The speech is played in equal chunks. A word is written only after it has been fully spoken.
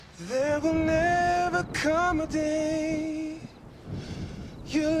There will never come a day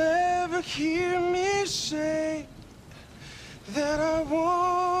you'll ever hear me say that I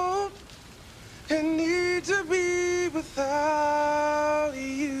won't and need to be without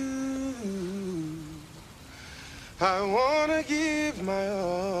you. I wanna give my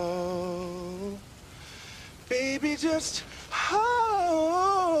all. Baby, just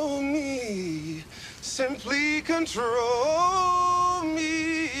hold me. Simply control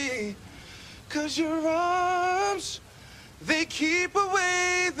me. 'Cause your arms, they keep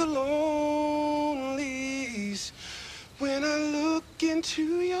away the lonelies. When I look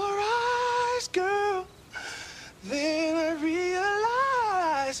into your eyes, girl, then I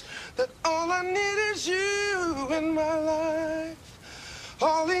realize that all I need is you in my life.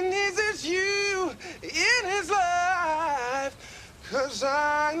 All he needs is you in his life. 'Cause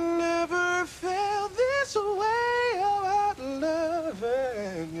I never felt this way about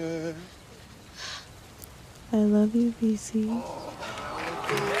loving you. I love you, VC.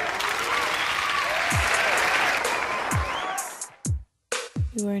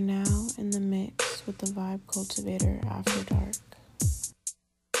 You are now in the mix with the Vibe Cultivator After Dark.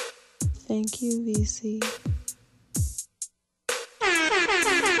 Thank you, VC.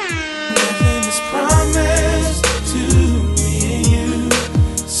 Nothing is promised to me and you,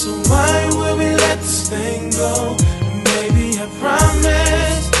 so why would we let this thing go? And baby, I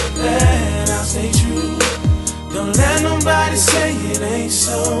promise that I'll stay true. Don't let nobody say it ain't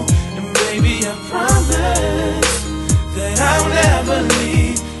so. And baby, I promise that I'll never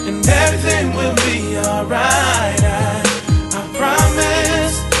leave, and everything will be alright. I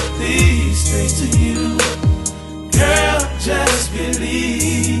promise these things to you, girl, just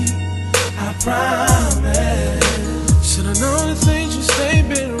believe. I promise. Should I know the things you say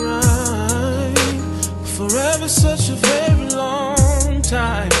been right? Forever, such a very long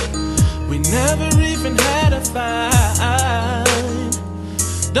time. We never even had a fight.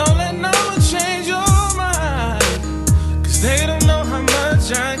 Don't let no one change your mind, 'cause they don't know how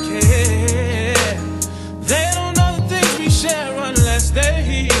much I care. They don't know the things we share unless they're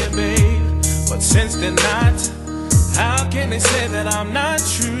here, babe. But since they're not, how can they say that I'm not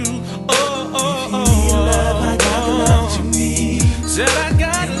true? Oh, oh, oh, oh, love, I got the love you need. Said I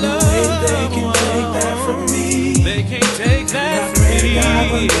got love. They can take that from me. They can't take that from me.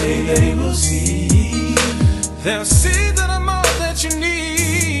 One day they will see. They'll see that I'm all that you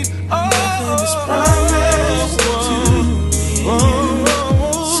need. Oh, nothing is promised to me.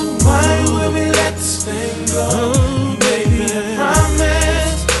 So why would we let this thing go? Baby, I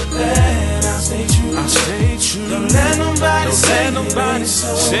promise that I'll stay true. I'll stay true. Don't let nobody say it ain't so.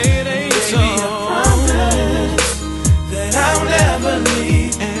 Baby, I promise that I'll never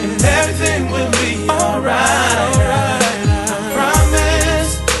leave, and everything will be alright. I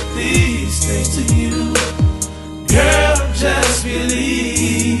promise these things to you, girl, just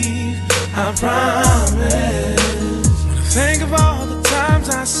believe. I promise. When I think of all the times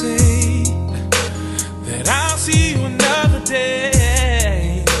I say that I'll see you another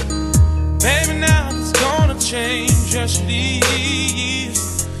day, baby, now it's gonna change. Just leave.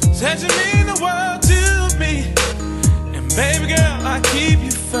 Said you mean the world to me, and baby girl, I keep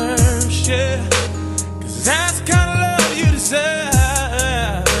you first, yeah. 'Cause that's the kind of love you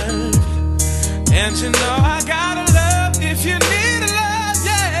deserve. And you know I gotta love if you need a love,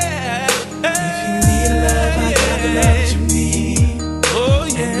 yeah. If you need a love, I got the love you need. Oh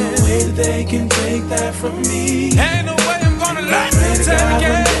yeah. Ain't no way that they can take that from me. Ain't no way I'm gonna let them take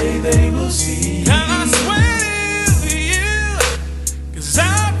it. One day they will see. And I swear to you, 'cause I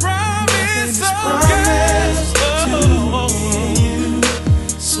promise, oh girl, to you.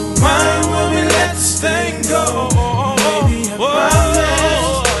 So why won't we let this thing go? Baby, I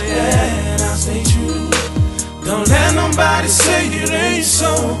promise that I'll stay true. Don't let nobody say it ain't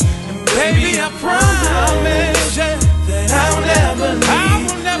so. And baby, I promise that I'll never leave,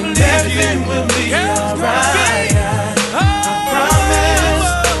 and everything will be alright. I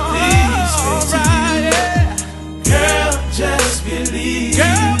promise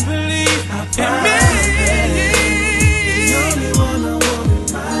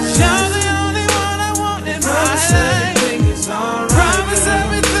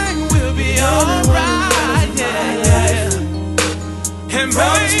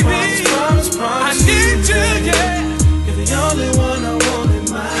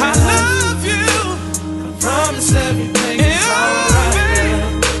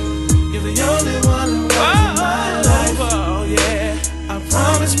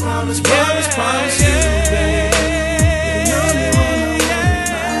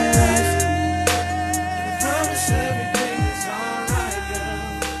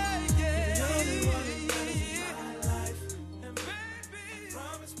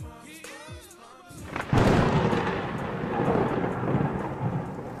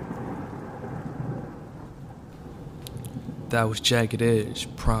That was Jagged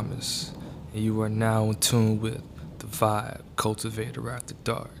Edge, Promise, and you are now in tune with The Vibe Cultivator After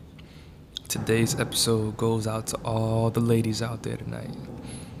Dark. Today's episode goes out to all the ladies out there tonight.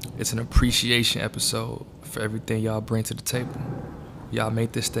 It's an appreciation episode for everything y'all bring to the table. Y'all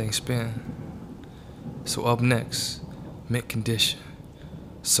make this thing spin. So up next, Mint Condition,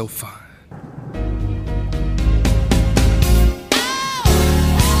 So Fine.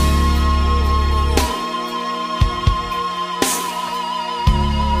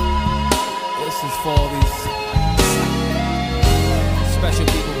 For all these special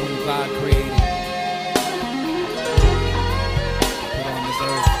people whom God created, put on this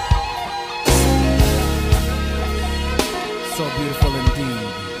earth. So beautiful indeed.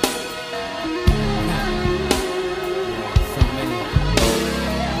 So many.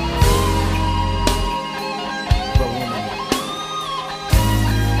 But woman.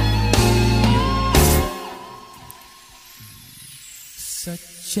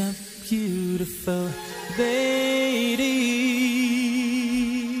 Such a beautiful lady,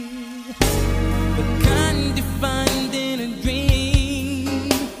 the kind you find in a dream,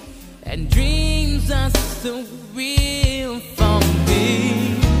 and dreams are so real for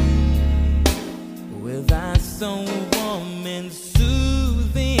me, with eyes so warm and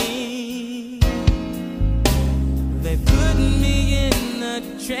soothing. They put me in a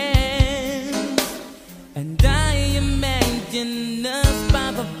trance, and I imagine us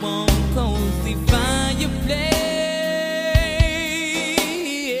by the warm cozy fireplace.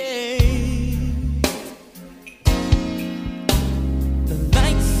 The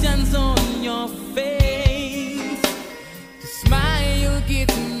light shines on your face, the smile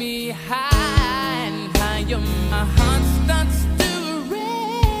gets me high and higher. My heart starts to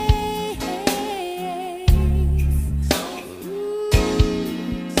race.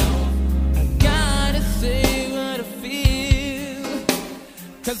 I gotta say what I feel,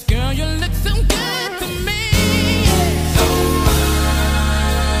 'cause girl, you look so good to me. So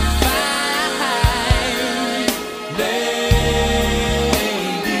fine, lady,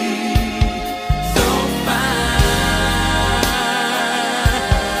 so fine.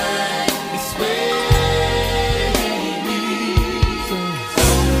 You sway me, so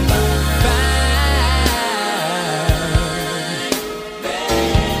fine,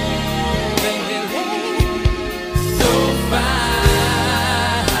 baby, so fine.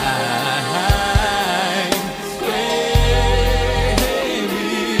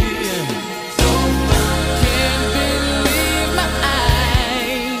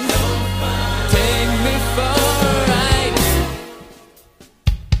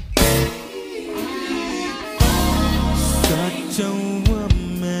 Such a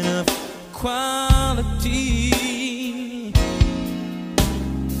woman of quality,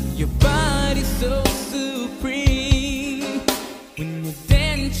 your body's so supreme. When you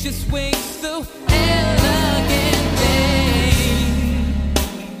dance, you sway so elegantly.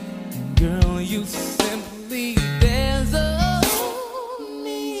 Girl, you simply dazzle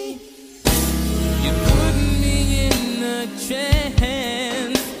me. You put me in a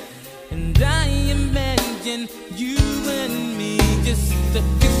trance, and I imagine you and me just to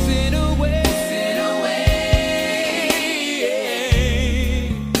kiss it away.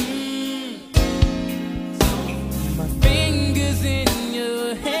 My fingers in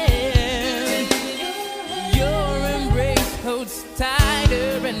your hand, your embrace holds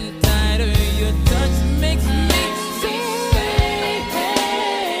tighter and tighter. Your touch makes me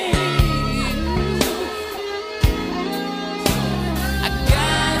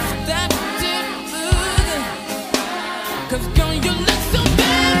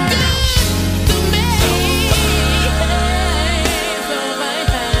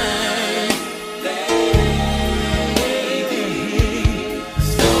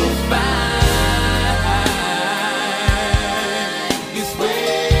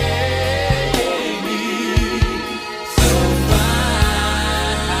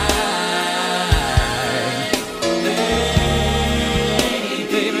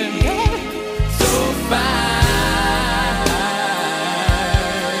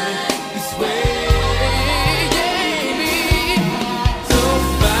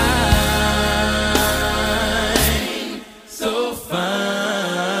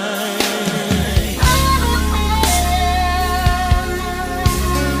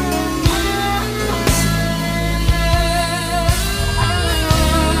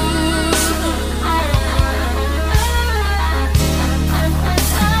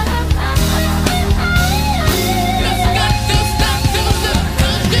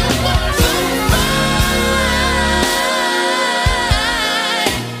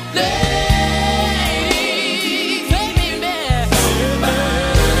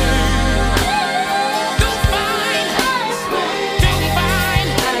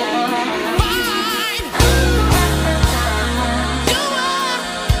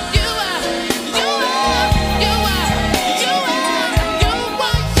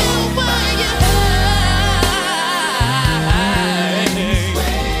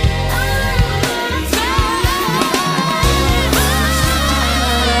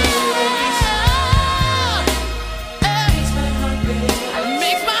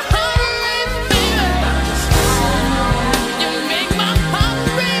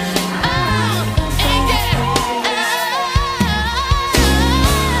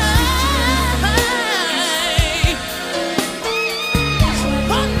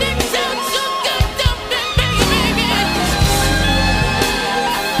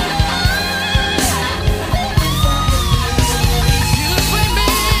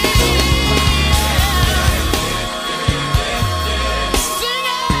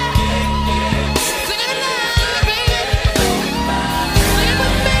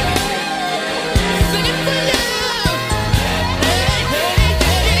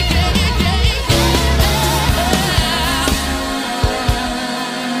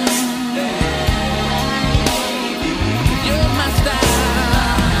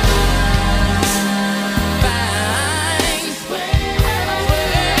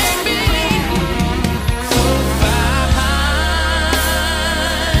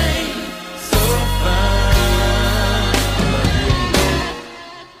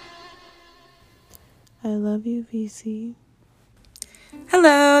PC.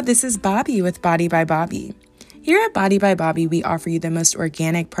 Hello, this is Bobby with Body by Bobby. Here at Body by Bobby, we offer you the most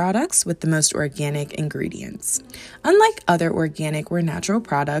organic products with the most organic ingredients. Unlike other organic or natural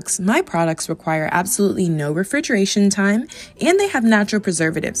products, my products require absolutely no refrigeration time, and they have natural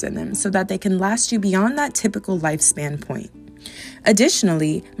preservatives in them so that they can last you beyond that typical lifespan point.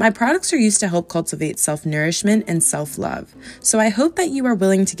 Additionally, my products are used to help cultivate self-nourishment and self-love. So I hope that you are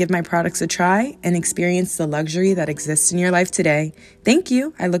willing to give my products a try and experience the luxury that exists in your life today. Thank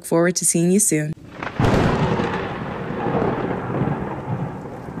you. I look forward to seeing you soon.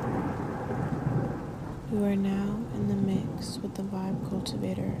 You are now in the mix with the Vibe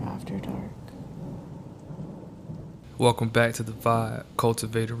Cultivator After Dark. Welcome back to the Vibe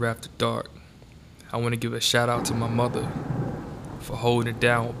Cultivator After Dark. I want to give a shout out to my mother for holding it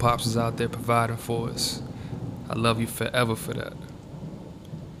down when Pops is out there providing for us. I love you forever for that.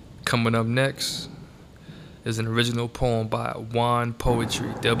 Coming up next is an original poem by Wan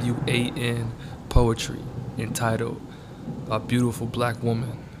Poetry, W-A-N Poetry, entitled A Beautiful Black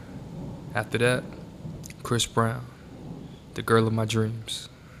Woman. After that, Chris Brown, The Girl of My Dreams.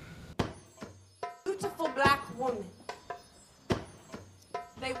 Beautiful black woman.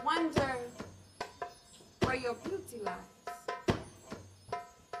 They wonder where your beauty lies.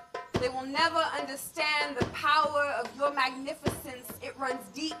 They will never understand the power of your magnificence. It runs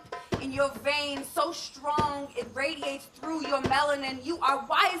deep in your veins, so strong it radiates through your melanin. You are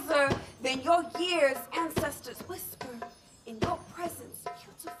wiser than your years. Ancestors whisper in your presence,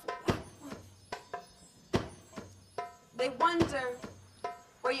 beautiful black woman. They wonder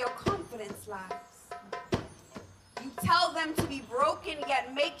where your confidence lies. You tell them to be broken,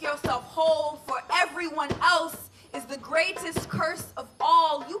 yet make yourself whole, for everyone else is the greatest curse of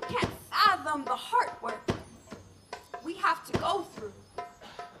all. You can't fathom the heart work we have to go through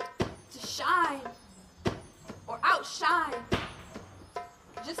to shine or outshine,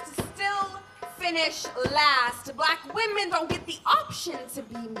 just to still finish last. Black women don't get the option to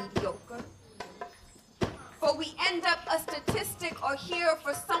be mediocre, for we end up a statistic or here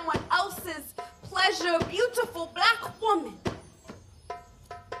for someone else's pleasure. Beautiful black woman.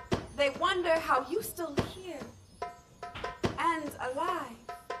 They wonder how you still here and alive.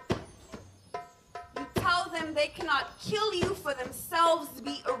 You tell them they cannot kill you, for themselves to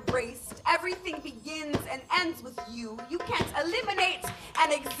be erased. Everything begins and ends with you. You can't eliminate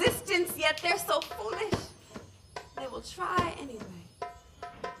an existence, yet they're so foolish. They will try anyway.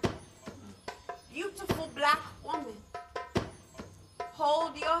 Beautiful black woman,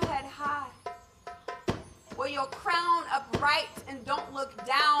 hold your head high. Wear your crown upright and don't look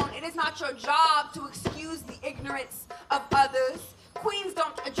down. It is not your job to excuse the ignorance of others. Queens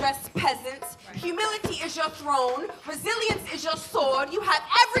don't address peasants. Humility is your throne. Resilience is your sword. You have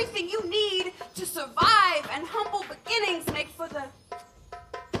everything you need to survive, and humble beginnings make for the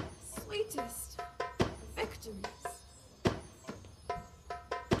sweetest victories.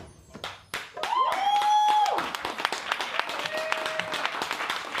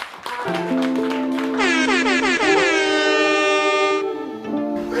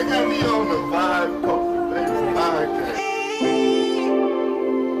 They got me on the Vibe Cultivator podcast.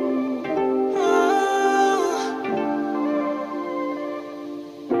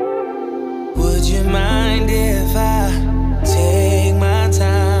 Would you mind if I take my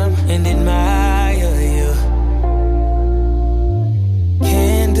time and admire you?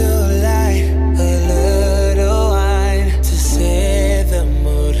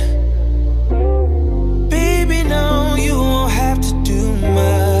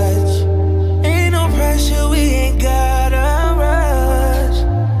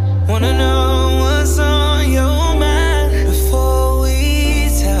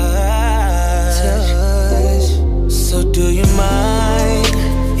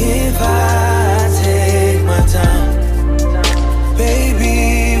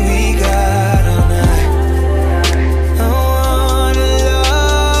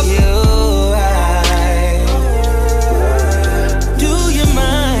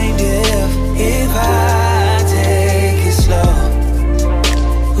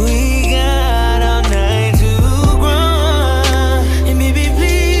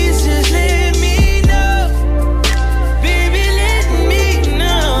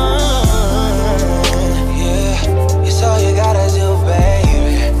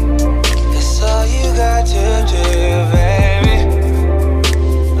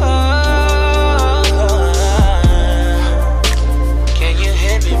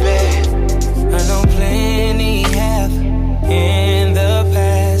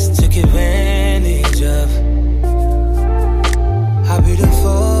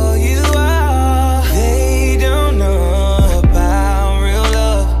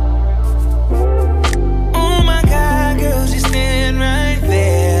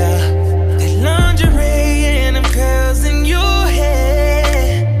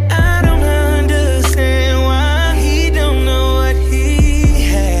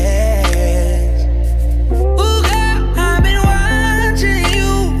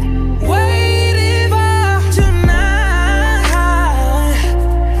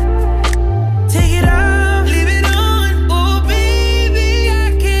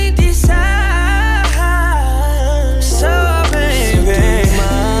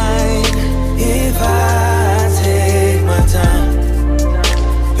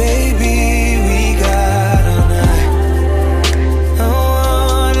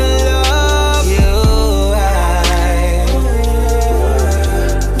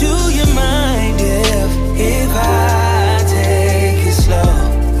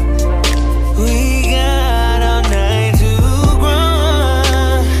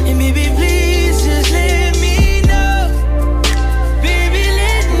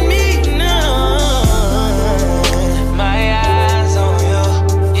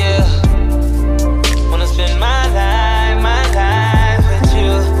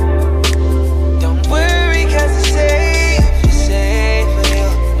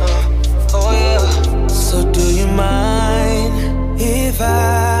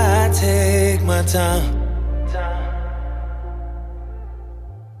 time.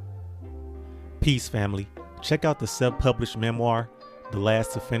 Peace, family. Check out the self-published memoir, The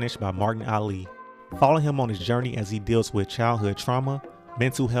Last to Finish by Martin Ali. Follow him on his journey as he deals with childhood trauma,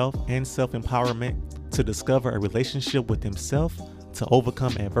 mental health, and self-empowerment to discover a relationship with himself to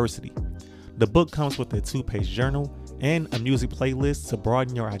overcome adversity. The book comes with a 2-page journal and a music playlist to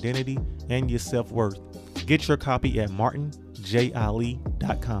broaden your identity and your self-worth. Get your copy at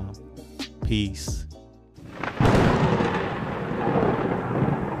martinjali.com. Peace.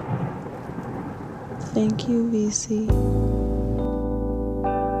 Thank you, VC.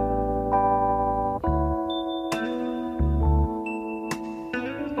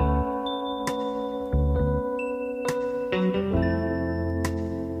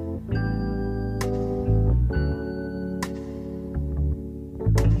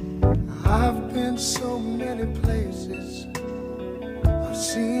 I've been so many places, I've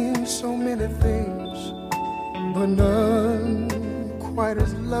seen so many things, but none quite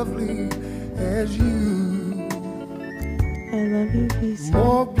as lovely as you. I love you, VC.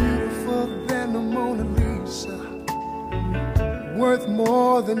 More beautiful than the Mona Lisa, worth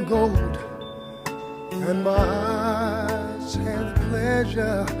more than gold, and my eyes have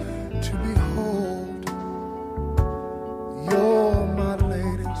pleasure to behold. You're my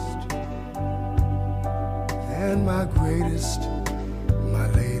latest and my greatest, my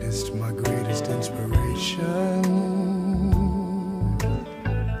latest, my greatest inspiration.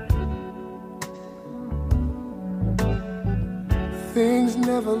 Things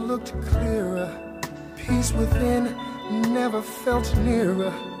never looked clearer, peace within never felt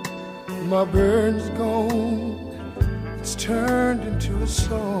nearer. My burn's gone, it's turned into a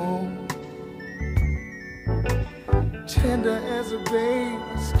song, tender as a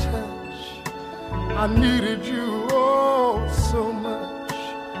baby's touch. I needed you oh so much.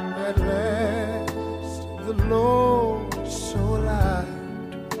 At last the Lord so alive.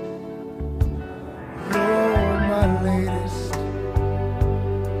 You're my latest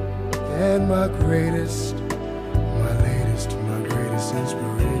and my greatest, my latest, my greatest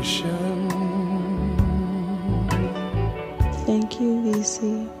inspiration. Thank you,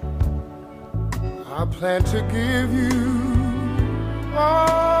 VC. I plan to give you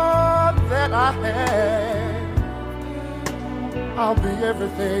all that I have. I'll be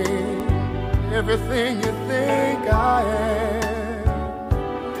everything, everything you think I am.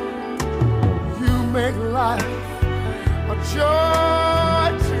 You make life a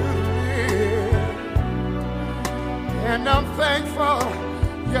joy to live, and I'm thankful,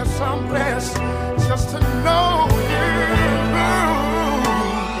 yes I'm blessed, just to know you.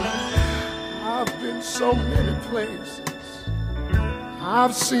 I've been so many places,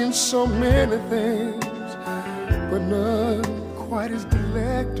 I've seen so many things, but none quite as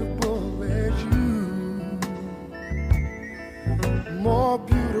delectable as you. More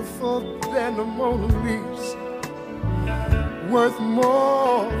beautiful than the Mona Lisa, worth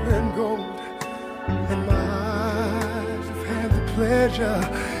more than gold, and my eyes have had the pleasure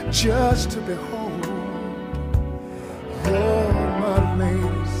just to behold. You're my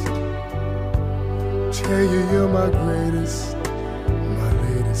latest, tell you you're my greatest, my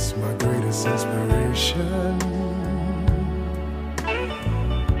latest, my greatest inspiration.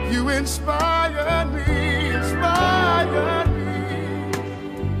 You inspire me, inspire me.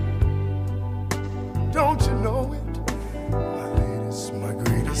 Don't you know it? My latest, my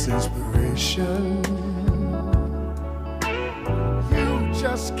greatest inspiration. You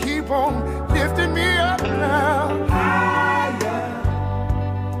just keep on lifting me up now. Higher.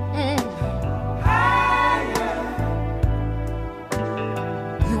 Higher.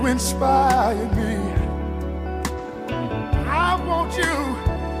 You inspire me. I want you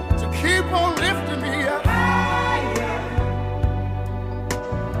to keep on lifting me up. Higher.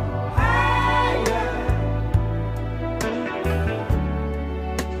 Higher.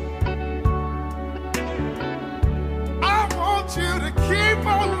 I want you to keep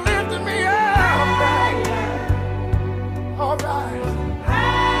on lifting me up. Higher. All right.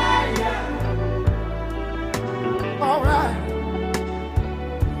 Higher. All right.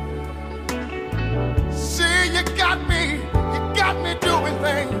 See, you got me doing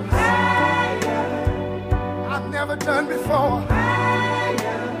things I've never done before.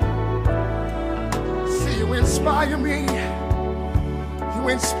 See, you inspire me. You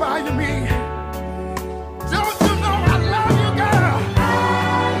inspire me. Don't you know I love you, girl?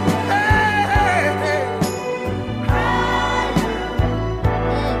 Hey, hey, hey.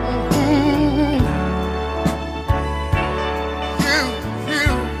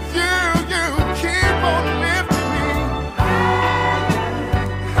 You keep on lifting me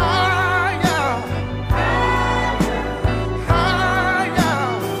higher.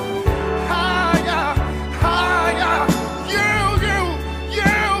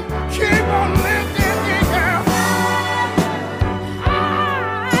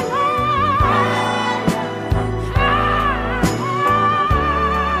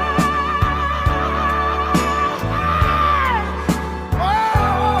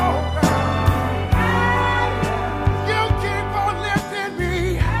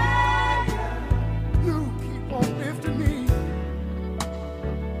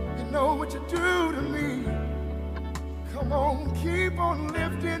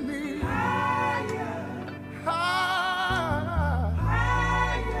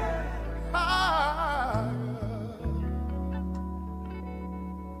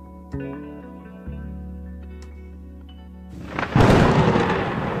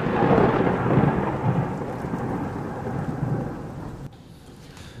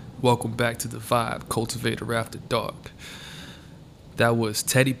 Welcome back to the Vibe Cultivator After Dark. That was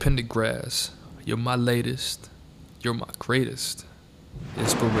Teddy Pendergrass. You're my latest, you're my greatest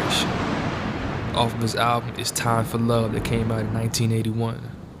inspiration. Off of his album, It's Time for Love, that came out in 1981.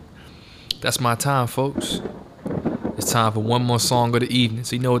 That's my time, folks. It's time for one more song of the evening.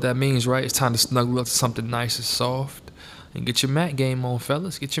 So you know what that means, right? It's time to snuggle up to something nice and soft. And get your mat game on,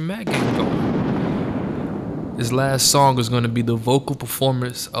 fellas. Get your mat game going. This last song is going to be the vocal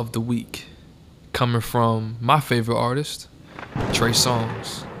performance of the week, coming from my favorite artist, Trey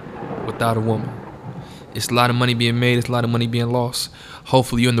Songz, Without a Woman. It's a lot of money being made, it's a lot of money being lost.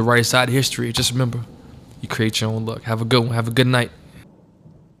 Hopefully you're on the right side of history. Just remember, you create your own luck. Have a good one. Have a good night.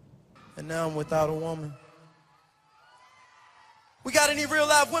 And now I'm without a woman. We got any real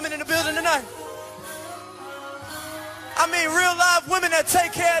live women in the building tonight? I mean real live women that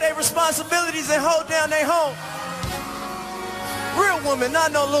take care of their responsibilities and hold down their home. Real women,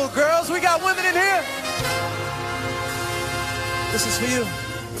 not no little girls. We got women in here. This is for you.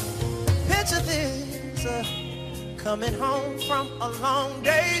 Picture this, coming home from a long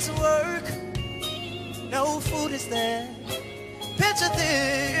day's work. No food is there. Picture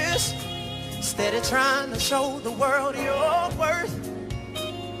this, steady trying to show the world your worth.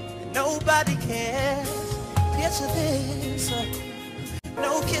 And nobody cares. Picture this,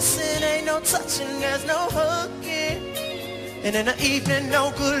 no kissing, ain't no touching, there's no hugging. And in the evening,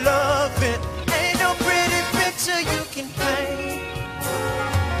 no good loving. Ain't no pretty picture you can paint.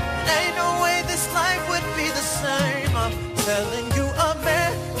 Ain't no way this life would be the same. I'm telling you, a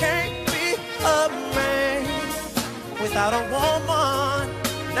man can't be a man without a woman.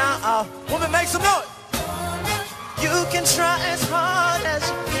 Now a woman, make some noise. You can try as hard as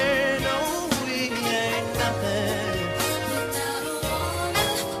you can. Oh, we ain't nothing.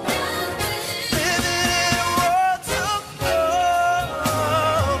 Living in a world to go.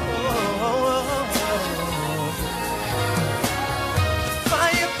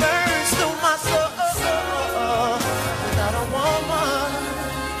 Fire burns through my soul without a woman.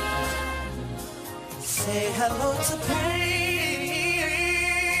 Say hello to pain,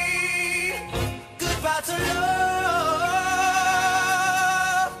 goodbye to love,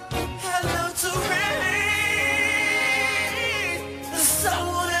 hello to rain. The sun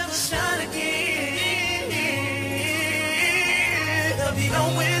won't ever shine again. There'll be no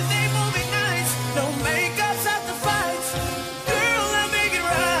Wednesday movie nights, no makeups after fights. Girl, I make it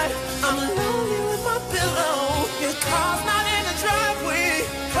right. I'm lonely with my pillow. Your car's not in the driveway,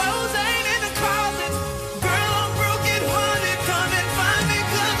 clothes ain't in the closet. Girl, I'm broken hearted. Come and find me,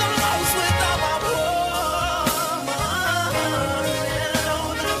 'cause I'm lost without my woman. And I know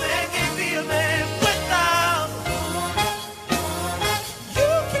that a man can't be a man without. You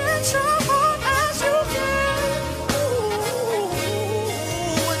can try hard as you can. Ooh,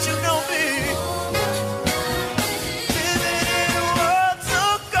 what you know me. Living in a world to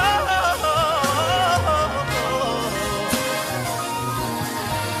go.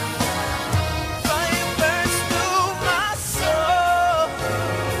 Fire burns through my soul.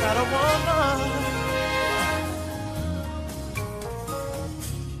 Got a woman.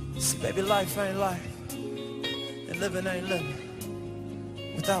 See, baby, life ain't life, and living ain't living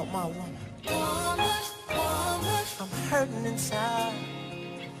without my woman. I'm hurting inside.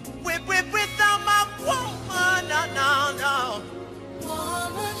 Without my woman, no, no, no.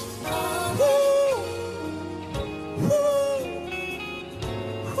 Ooh, ooh,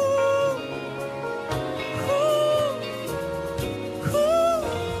 ooh, ooh, ooh.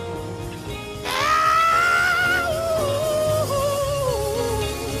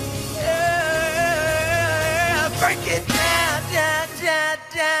 Yeah, break it down, down, down,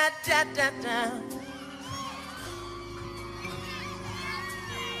 down, down, down, down.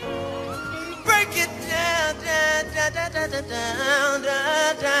 Break it down, down, down, down, down, down,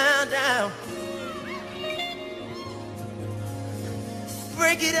 down, down, down.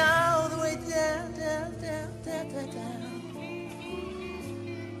 Break it all the way down, down, down, down, down, down.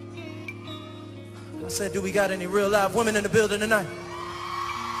 I said, do we got any real live women in the building tonight?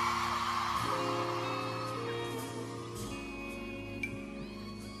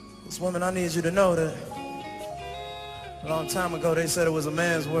 This woman, I need you to know that a long time ago they said it was a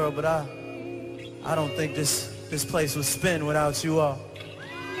man's world, but I don't think this place would spin without you all.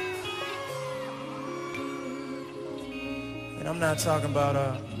 And I'm not talking about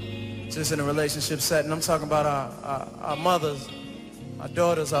just in a relationship setting. I'm talking about our mothers, our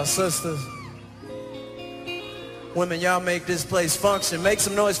daughters, our sisters. Women, y'all make this place function. Make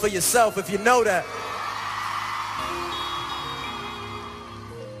some noise for yourself if you know that.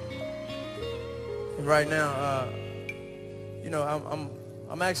 And right now, you know,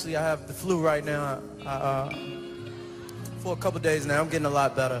 I have the flu right now. For a couple days now, I'm getting a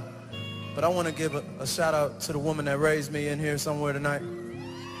lot better. But I want to give a shout out to the woman that raised me in here somewhere tonight.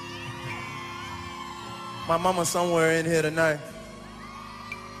 My mama somewhere in here tonight.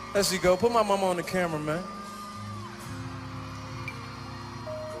 There she go. Put my mama on the camera, man.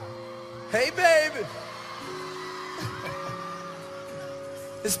 Hey, baby.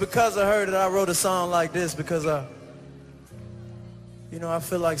 It's because of her that I wrote a song like this, because you know, I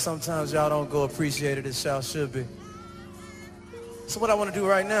feel like sometimes y'all don't go appreciate it as y'all should be. So what I want to do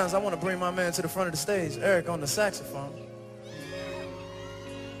right now is I want to bring my man to the front of the stage, Eric on the saxophone.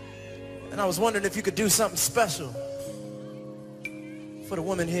 And I was wondering if you could do something special for the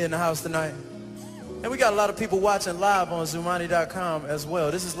woman here in the house tonight. And we got a lot of people watching live on Zoomani.com as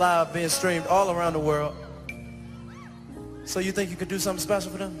well. This is live being streamed all around the world. So you think you could do something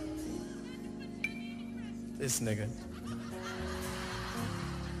special for them? This nigga.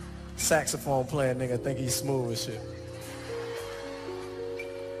 Saxophone playing nigga think he's smooth as shit.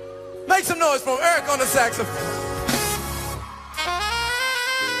 Make some noise for Eric on the saxophone.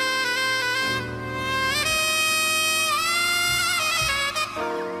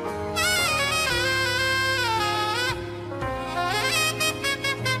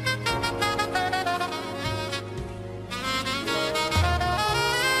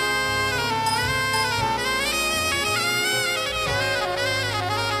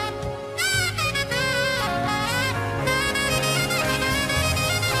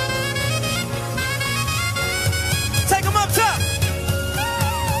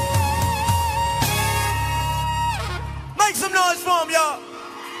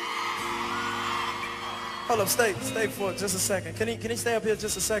 Hold up, stay for just a second. Can he stay up here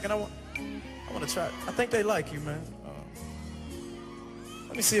just a second? I want to try. I think they like you, man.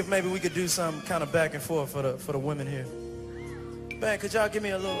 Let me see if maybe we could do some kind of back and forth for the women here. Man, could y'all give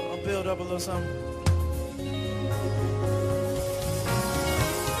me a build up, a little something?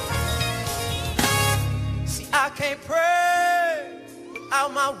 See, I can't pray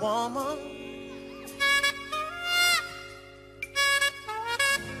without my woman.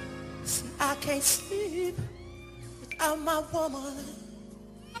 See, I can't sleep without my woman.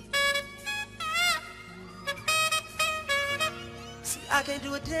 See, I can't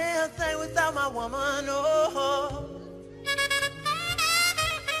do a damn thing without my woman, oh.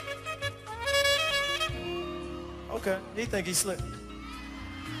 Okay, he think he's slick.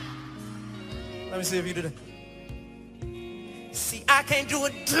 Let me see if you do that. See, I can't do a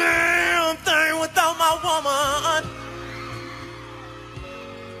damn thing without my woman.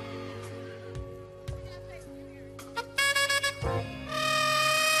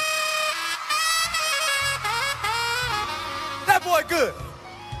 That boy good.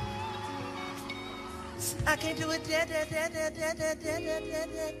 See, I can't do a damn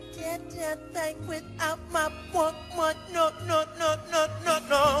thing without my woman. No.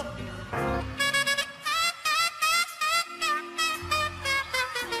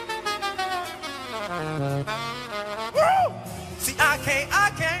 See, I can't.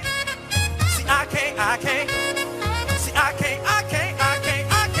 See, I can't. See, I can't.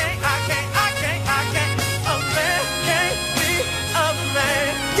 A man can't be a man.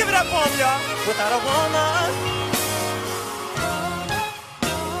 Give it up for him, y'all. Without a woman.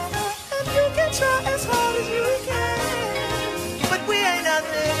 And you can try as hard as you can, but we ain't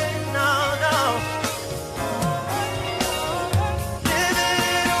nothing, no.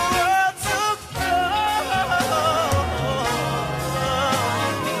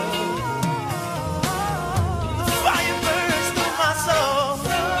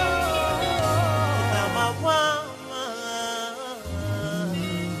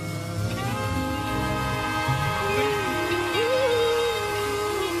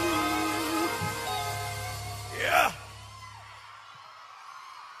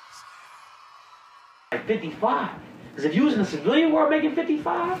 Like 55. Because if you was in the civilian world making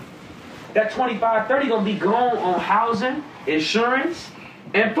 55, that 25, 30 gonna be gone on housing, insurance,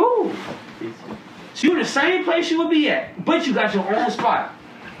 and food. So you're in the same place you would be at, but you got your own spot.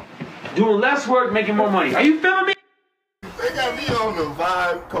 Doing less work, making more money. Are you feeling me? They got me on the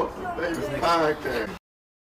Vibe Cultivator podcast.